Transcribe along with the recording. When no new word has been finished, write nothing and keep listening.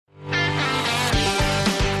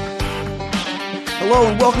Hello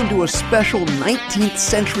and welcome to a special 19th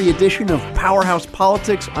century edition of Powerhouse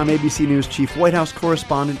Politics. I'm ABC News Chief White House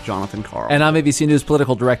Correspondent Jonathan Karl. And I'm ABC News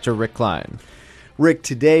Political Director Rick Klein. Rick,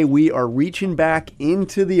 today we are reaching back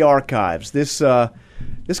into the archives. This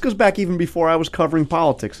goes back even before I was covering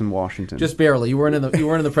politics in Washington. Just barely. You weren't in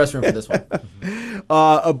the press room for this one.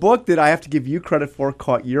 A book that I have to give you credit for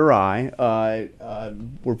caught your eye.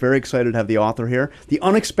 We're very excited to have the author here. The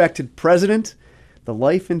Unexpected President, The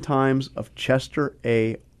Life and Times of Chester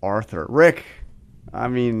A. Arthur. Rick,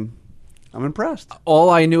 I'm impressed.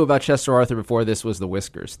 All I knew about Chester Arthur before this was the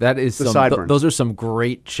whiskers. That is those are some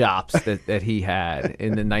great chops that he had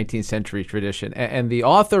in the 19th century tradition. And the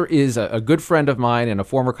author is a good friend of mine and a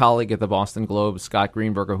former colleague at the Boston Globe, Scott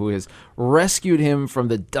Greenberger, who has rescued him from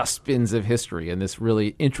the dustbins of history in this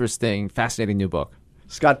really interesting, fascinating new book.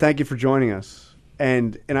 Scott, thank you for joining us.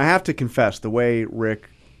 And I have to confess, the way Rick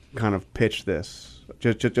kind of pitched this,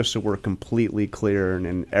 just so we're completely clear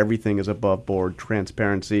and everything is above board,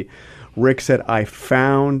 transparency. Rick said, I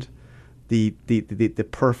found the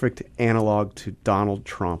perfect analog to Donald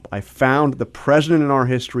Trump. I found the president in our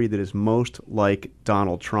history that is most like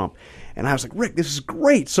Donald Trump. And I was like, Rick, this is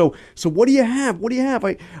great. So what do you have? What do you have?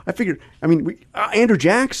 I figured, Andrew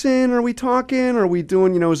Jackson, are we talking? Are we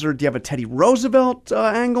doing, do you have a Teddy Roosevelt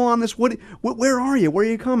angle on this? Where are you? Where are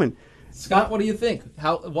you coming? Scott, what do you think?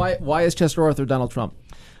 Why is Chester Arthur Donald Trump?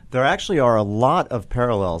 There actually are a lot of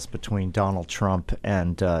parallels between Donald Trump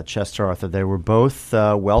and Chester Arthur. They were both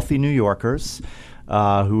wealthy New Yorkers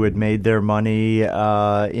who had made their money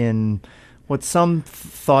in what some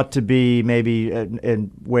thought to be maybe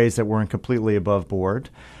in ways that weren't completely above board.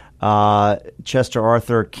 Chester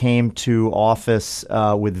Arthur came to office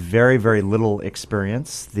with very, very little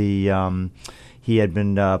experience. He had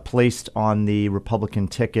been placed on the Republican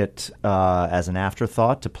ticket as an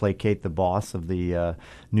afterthought to placate the boss of the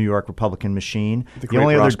New York Republican machine. The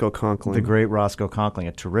great Roscoe Conkling. The great Roscoe Conkling,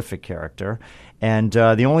 a terrific character. And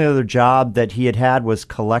the only other job that he had was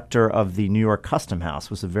collector of the New York Custom House. It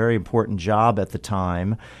was a very important job at the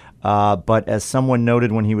time. But as someone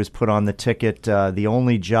noted when he was put on the ticket, the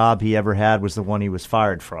only job he ever had was the one he was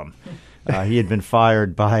fired from. He had been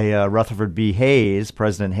fired by Rutherford B. Hayes,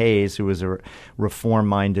 President Hayes, who was a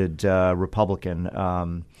reform-minded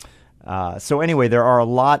Republican. So anyway, there are a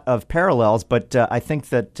lot of parallels, but I think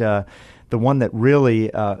that the one that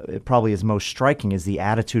really probably is most striking is the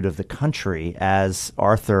attitude of the country as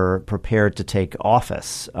Arthur prepared to take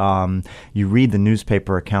office. You read the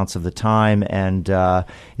newspaper accounts of the time, and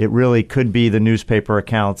it really could be the newspaper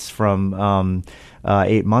accounts from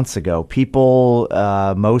 8 months ago. People,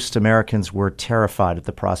 most Americans were terrified at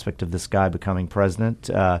the prospect of this guy becoming president.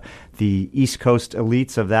 The East Coast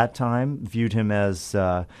elites of that time viewed him as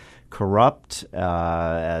corrupt,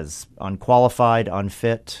 as unqualified,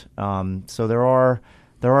 unfit. So there are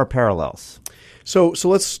parallels. So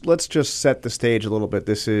let's just set the stage a little bit.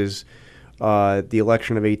 This is the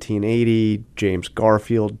election of 1880. James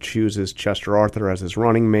Garfield chooses Chester Arthur as his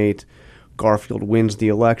running mate. Garfield wins the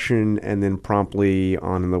election, and then promptly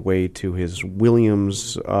on the way to his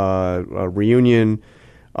Williams reunion,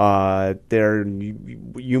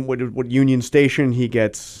 Union Station, he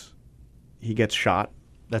gets shot.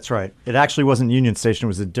 That's right. It actually wasn't Union Station. It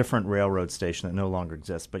was a different railroad station that no longer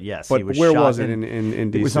exists. But yes, but he was where shot was it in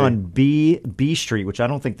D.C.? It was on B Street, which I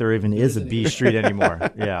don't think there even is a B Street anymore.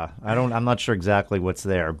 Yeah, I'm not sure exactly what's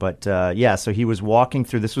there. But so he was walking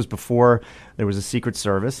through. This was before there was a Secret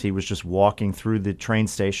Service. He was just walking through the train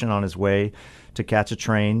station on his way to catch a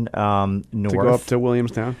train north. To go up to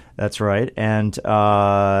Williamstown? That's right. And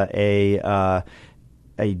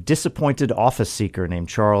a disappointed office seeker named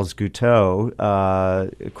Charles Guiteau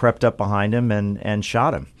crept up behind him and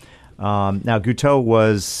shot him. Now, Guiteau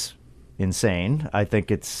was insane. I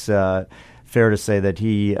think it's fair to say that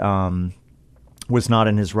he was not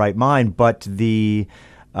in his right mind, but the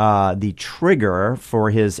trigger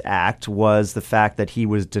for his act was the fact that he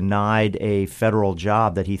was denied a federal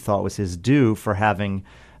job that he thought was his due for having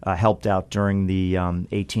helped out during the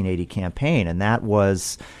 1880 campaign. And that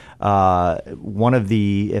was one of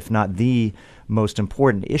the, if not the most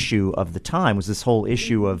important issue of the time, was this whole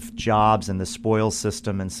issue of jobs and the spoils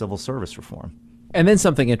system and civil service reform. And then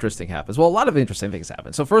something interesting happens. Well, a lot of interesting things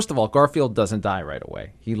happen. So first of all, Garfield doesn't die right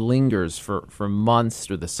away. He lingers for months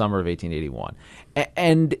through the summer of 1881.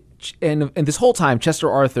 And this whole time,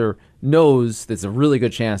 Chester Arthur knows there's a really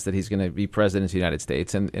good chance that he's going to be president of the United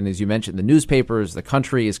States. And as you mentioned, the newspapers, the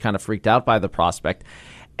country is kind of freaked out by the prospect.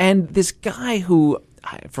 And this guy who,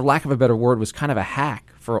 for lack of a better word, was kind of a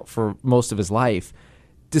hack for most of his life,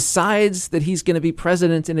 decides that he's going to be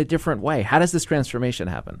president in a different way. How does this transformation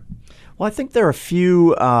happen? Well, I think there are a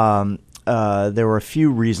few there were a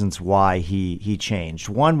few reasons why he changed.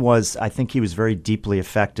 One was I think he was very deeply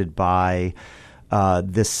affected by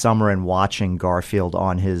this summer and watching Garfield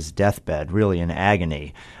on his deathbed, really in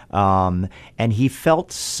agony. And he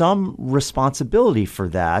felt some responsibility for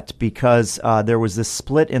that because there was this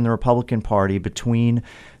split in the Republican Party between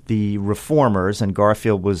the reformers, and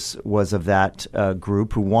Garfield was of that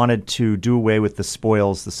group, who wanted to do away with the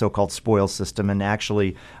spoils, the so-called spoils system, and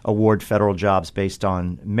actually award federal jobs based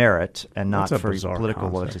on merit and not for political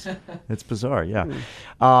loyalties. It's bizarre,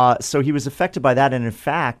 yeah. So he was affected by that, and in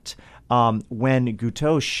fact, when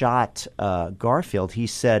Guiteau shot Garfield, he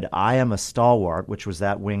said, "I am a stalwart," which was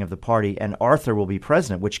that wing of the party, "and Arthur will be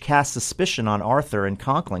president," which cast suspicion on Arthur and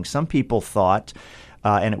Conkling. Some people thought,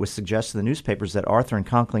 and it was suggested in the newspapers, that Arthur and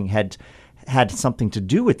Conkling had something to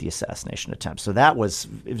do with the assassination attempt. So it was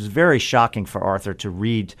very shocking for Arthur to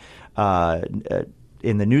read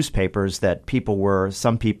in the newspapers that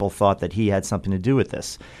some people thought that he had something to do with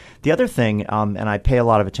this. The other thing, and I pay a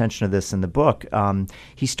lot of attention to this in the book,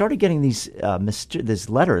 he started getting these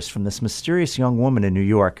letters from this mysterious young woman in New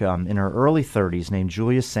York in her early 30s named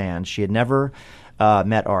Julia Sands. She had never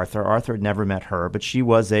met Arthur. Arthur had never met her, but she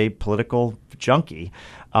was a political junkie.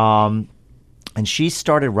 And she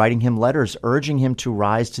started writing him letters urging him to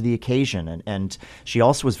rise to the occasion. And she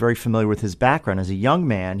also was very familiar with his background. As a young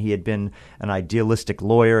man, he had been an idealistic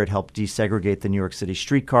lawyer, had helped desegregate the New York City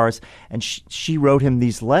streetcars. And she wrote him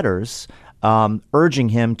these letters urging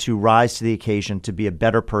him to rise to the occasion, to be a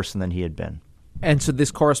better person than he had been. And so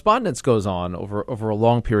this correspondence goes on over a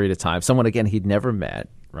long period of time. Someone, again, he'd never met.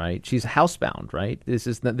 Right, she's housebound. Right, this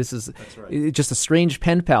is just a strange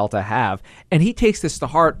pen pal to have, and he takes this to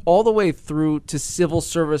heart all the way through to civil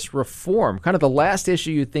service reform. Kind of the last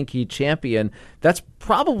issue you think he'd champion. That's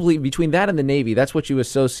probably between that and the Navy. That's what you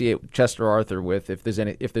associate Chester Arthur with, if there's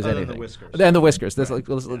anything. The whiskers. And the whiskers. Right.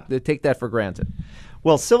 Let's take that for granted.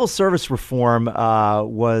 Well, civil service reform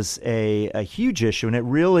was a huge issue, and it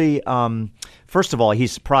really, first of all, he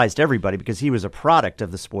surprised everybody because he was a product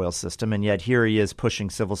of the spoils system, and yet here he is pushing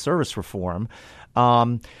civil service reform.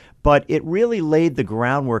 But it really laid the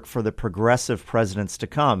groundwork for the progressive presidents to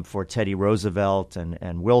come, for Teddy Roosevelt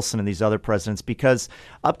and Wilson and these other presidents, because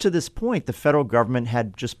up to this point, the federal government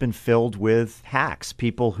had just been filled with hacks,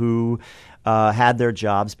 people who had their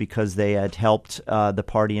jobs because they had helped the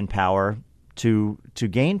party in power to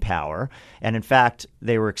gain power. And in fact,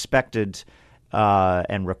 they were expected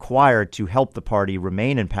and required to help the party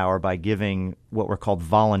remain in power by giving what were called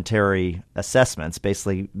voluntary assessments,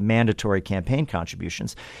 basically mandatory campaign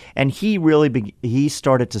contributions. And he really he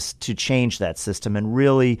started to change that system and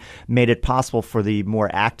really made it possible for the more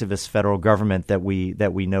activist federal government that we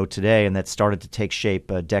know today, and that started to take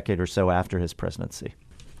shape a decade or so after his presidency.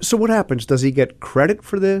 So what happens? Does he get credit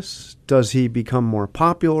for this? Does he become more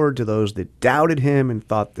popular? Do those that doubted him and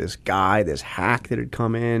thought this guy, this hack that had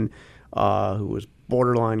come in, who was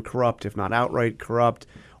borderline corrupt, if not outright corrupt,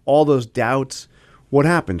 all those doubts, what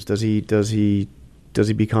happens? Does he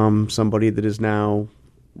become somebody that is now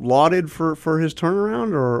lauded for his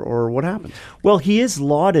turnaround, or what happens? Well, he is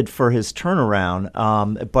lauded for his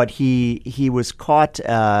turnaround, but he was caught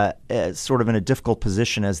sort of in a difficult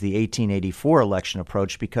position as the 1884 election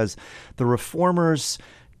approached, because the reformers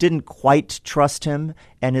didn't quite trust him,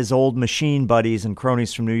 and his old machine buddies and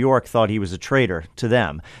cronies from New York thought he was a traitor to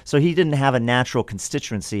them. So he didn't have a natural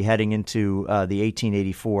constituency heading into the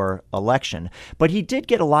 1884 election. But he did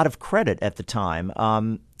get a lot of credit at the time.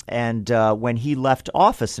 And when he left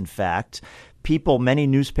office, in fact, many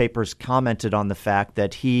newspapers commented on the fact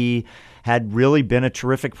that he had really been a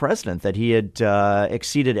terrific president, that he had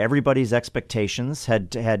exceeded everybody's expectations, had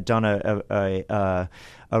done a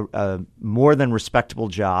more than respectable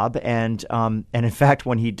job, and in fact,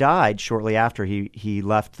 when he died shortly after he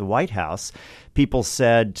left the White House, people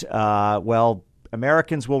said, well,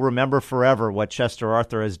 Americans will remember forever what Chester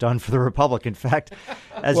Arthur has done for the Republic. In fact,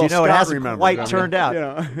 as you know, Scott, it hasn't quite turned out.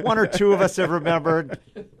 Yeah. One or two of us have remembered.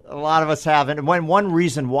 A lot of us haven't. And one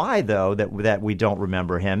reason why, though, that we don't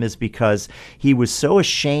remember him is because he was so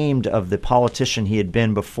ashamed of the politician he had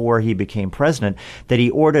been before he became president that he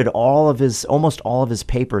ordered almost all of his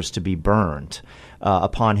papers to be burned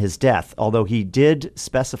upon his death. Although he did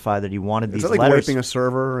specify that he wanted these letters. Is that like wiping a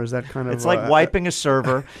server, or is that kind of? It's like wiping a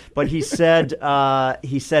server. But he said,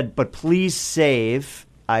 but please save.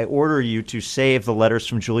 I order you to save the letters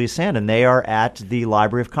from Julia Sand, and they are at the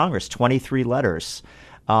Library of Congress. 23 letters.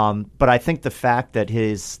 But I think the fact that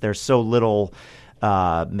there's so little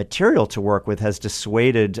material to work with has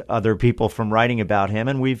dissuaded other people from writing about him,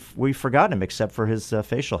 and we've forgotten him except for his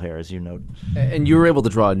facial hair, as you note. And you were able to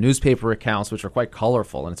draw newspaper accounts, which are quite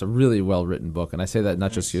colorful, and it's a really well written book. And I say that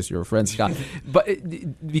not just because you're a friend, Scott, but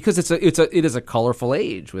because it is a colorful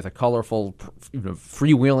age with a colorful,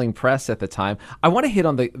 freewheeling press at the time. I want to hit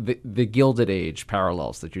on the Gilded Age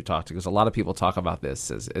parallels that you talked to, because a lot of people talk about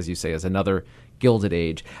this as you say, as another Gilded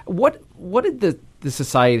Age. What did the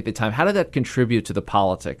society at the time, how did that contribute to the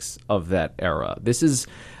politics of that era? This is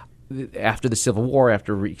after the Civil War,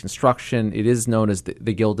 after Reconstruction. It is known as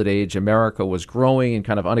the Gilded Age. America was growing in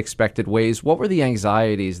kind of unexpected ways. What were the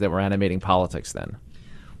anxieties that were animating politics then?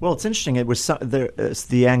 Well, it's interesting. It was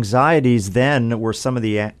the anxieties then were some of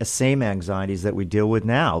the same anxieties that we deal with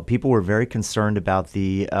now. People were very concerned about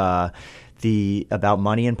about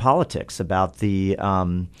money in politics, about the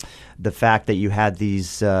fact that you had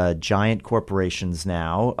these giant corporations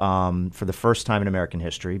now, for the first time in American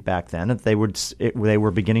history back then, that they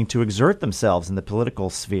were beginning to exert themselves in the political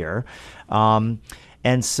sphere.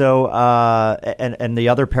 And so, and the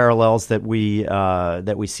other parallels that we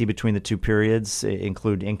see between the two periods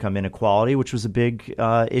include income inequality, which was a big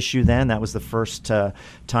issue then. That was the first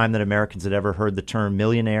time that Americans had ever heard the term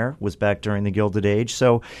millionaire, was back during the Gilded Age.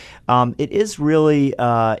 So, it is really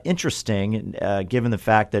interesting, given the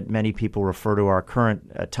fact that many people refer to our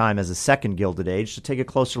current time as a second Gilded Age, to take a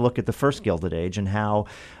closer look at the first Gilded Age and how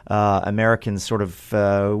Americans sort of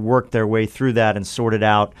worked their way through that and sorted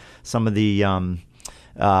out some of the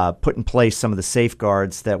put in place some of the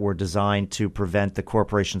safeguards that were designed to prevent the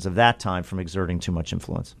corporations of that time from exerting too much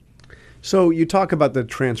influence. So you talk about the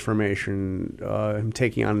transformation, him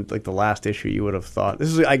taking on like the last issue. You would have thought this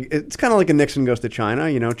is it's kind of like a Nixon goes to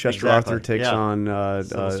China. Chester Exactly. Arthur takes on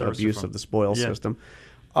abuse of the spoils system.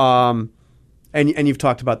 And you've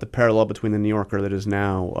talked about the parallel between the New Yorker that is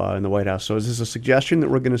now in the White House. So is this a suggestion that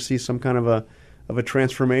we're going to see some kind of a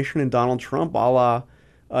transformation in Donald Trump, a la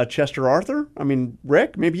Chester Arthur? I mean,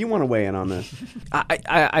 Rick, maybe you want to weigh in on this.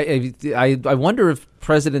 I wonder if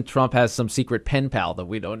President Trump has some secret pen pal that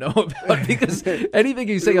we don't know about, because anything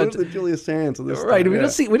you say on the Julius Sands of this right, time, we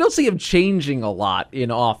don't see him changing a lot in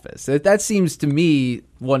office. That seems to me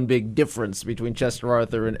one big difference between Chester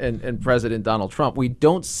Arthur and President Donald Trump. We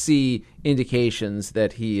don't see indications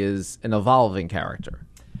that he is an evolving character.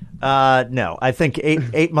 No, I think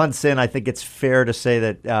eight months in, I think it's fair to say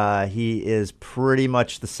that he is pretty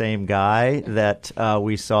much the same guy that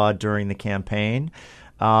we saw during the campaign.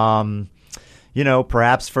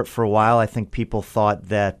 Perhaps for a while, I think people thought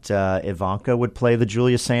that Ivanka would play the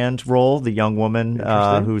Julia Sand role, the young woman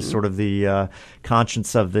who's sort of the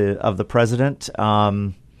conscience of the president.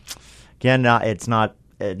 Again, it's not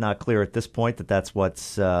clear at this point that that's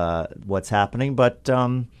what's happening, but.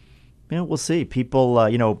 We'll see. People,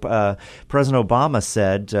 President Obama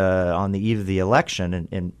said on the eve of the election,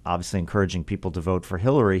 and obviously encouraging people to vote for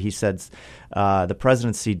Hillary, he said the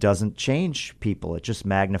presidency doesn't change people. It just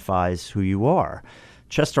magnifies who you are.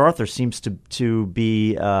 Chester Arthur seems to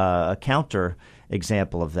be a counter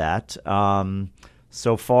example of that.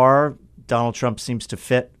 So far, Donald Trump seems to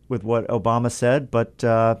fit with what Obama said, but,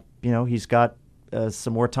 he's got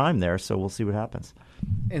some more time there, so we'll see what happens.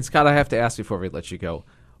 And Scott, I have to ask before we let you go,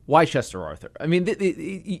 why Chester Arthur? I mean,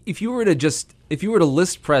 if you were to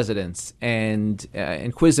list presidents and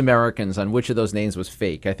quiz Americans on which of those names was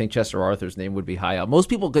fake, I think Chester Arthur's name would be high up. Most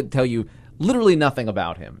people could tell you literally nothing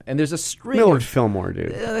about him, and there's a string. Millard Fillmore,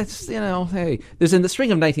 dude. Hey, there's in the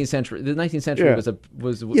string of 19th century. The 19th century was.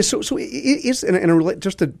 So it is, and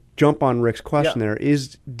just to jump on Rick's question,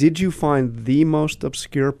 did you find the most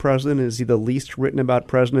obscure president? Is he the least written about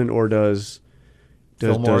president, or does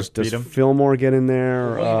Fillmore get in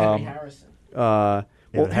there? Henry Harrison.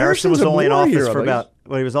 Harrison was only in office for about.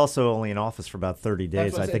 Well, he was also only in office for about 30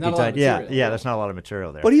 days. I think he died. Yeah, there's not a lot of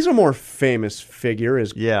material there. But he's a more famous figure.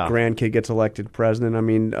 His grandkid gets elected president. I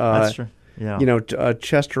mean, that's true. Yeah.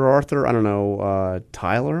 Chester Arthur. I don't know.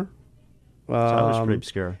 Tyler. Tyler's pretty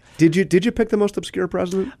obscure. Did you pick the most obscure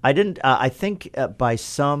president? I didn't. I think by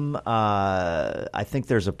some. I think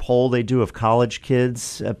there's a poll they do of college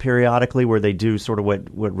kids periodically where they do sort of what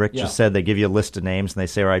Rick just said. They give you a list of names and they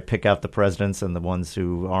say, all right, pick out the presidents and the ones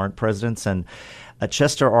who aren't presidents. And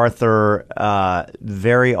Chester Arthur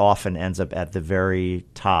very often ends up at the very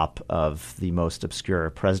top of the most obscure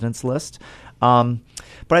presidents list. But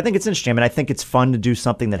I think it's interesting. I mean, I think it's fun to do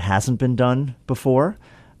something that hasn't been done before.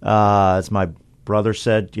 As my brother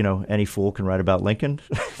said, any fool can write about Lincoln.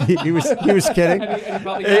 he was kidding.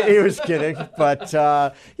 He was kidding. But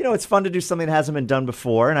it's fun to do something that hasn't been done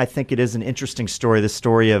before, and I think it is an interesting story. The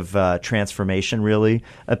story of transformation really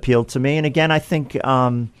appealed to me. And again, I think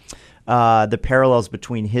the parallels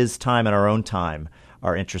between his time and our own time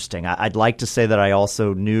are interesting. I'd like to say that I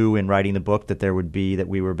also knew in writing the book that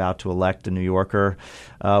we were about to elect a New Yorker,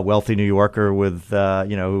 wealthy New Yorker with,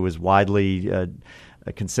 who was widely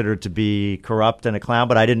considered to be corrupt and a clown,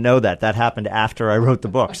 but I didn't know that. That happened after I wrote the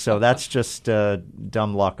book, so that's just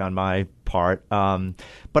dumb luck on my part.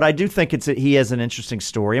 But I do think he has an interesting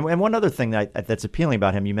story. And one other thing that's appealing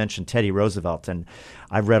about him, you mentioned Teddy Roosevelt, and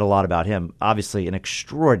I've read a lot about him. Obviously, an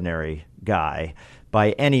extraordinary guy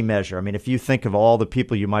by any measure. I mean, if you think of all the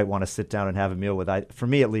people you might want to sit down and have a meal with, for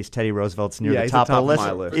me at least, Teddy Roosevelt's near the top of the list.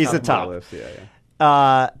 My list. He's the top. List.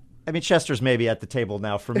 Yeah. I mean, Chester's maybe at the table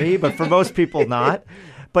now for me, but for most people not.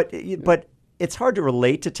 But it's hard to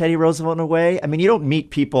relate to Teddy Roosevelt in a way. I mean, you don't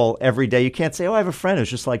meet people every day. You can't say, oh, I have a friend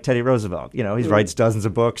who's just like Teddy Roosevelt. He writes dozens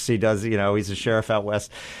of books. He does, he's a sheriff out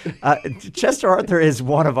west. Chester Arthur is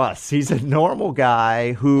one of us. He's a normal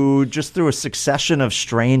guy who just through a succession of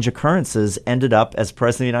strange occurrences ended up as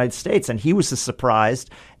president of the United States. And he was as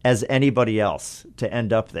surprised as anybody else to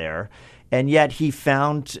end up there. And yet he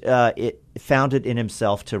found it in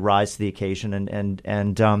himself to rise to the occasion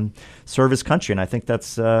and serve his country. And I think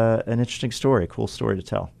that's an interesting story, a cool story to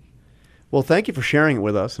tell. Well, thank you for sharing it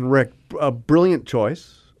with us. And Rick, a brilliant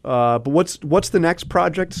choice. But what's the next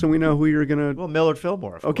project so we know who you're going to... Well, Millard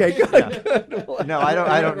Fillmore. Okay, good. Yeah. Good. No,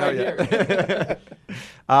 I don't know yet.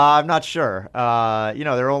 I'm not sure. There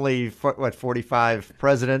are only 45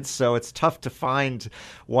 presidents, so it's tough to find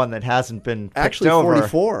one that hasn't been picked Actually, over.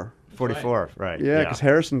 44. 44, right. Yeah, because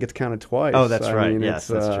Harrison gets counted twice. Oh, that's right. Yes,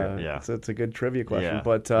 that's true. Yeah. It's a good trivia question.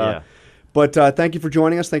 Yeah. But thank you for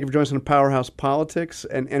joining us. Thank you for joining us on Powerhouse Politics.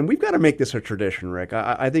 And we've got to make this a tradition, Rick.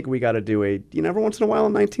 I think we got to do every once in a while a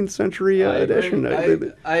 19th century edition.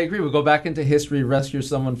 I agree. We'll go back into history, rescue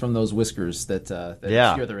someone from those whiskers that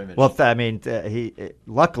obscure their image. Well,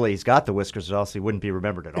 luckily he's got the whiskers, or else he wouldn't be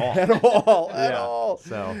remembered at all. At all.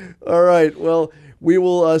 So, all right. Well, we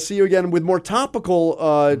will see you again with more topical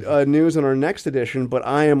news in our next edition. But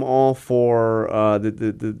I am all for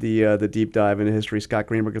the deep dive into history. Scott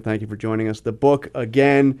Greenberger, thank you for joining us. The book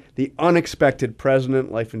again, "The Unexpected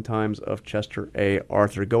President: Life and Times of Chester A.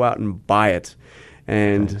 Arthur." Go out and buy it,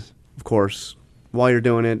 and of course, while you're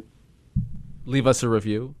doing it, leave us a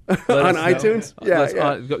review on iTunes.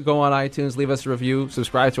 Go on iTunes, leave us a review,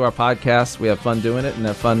 subscribe to our podcast. We have fun doing it and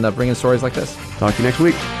have fun bringing stories like this. Talk to you next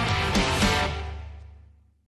week.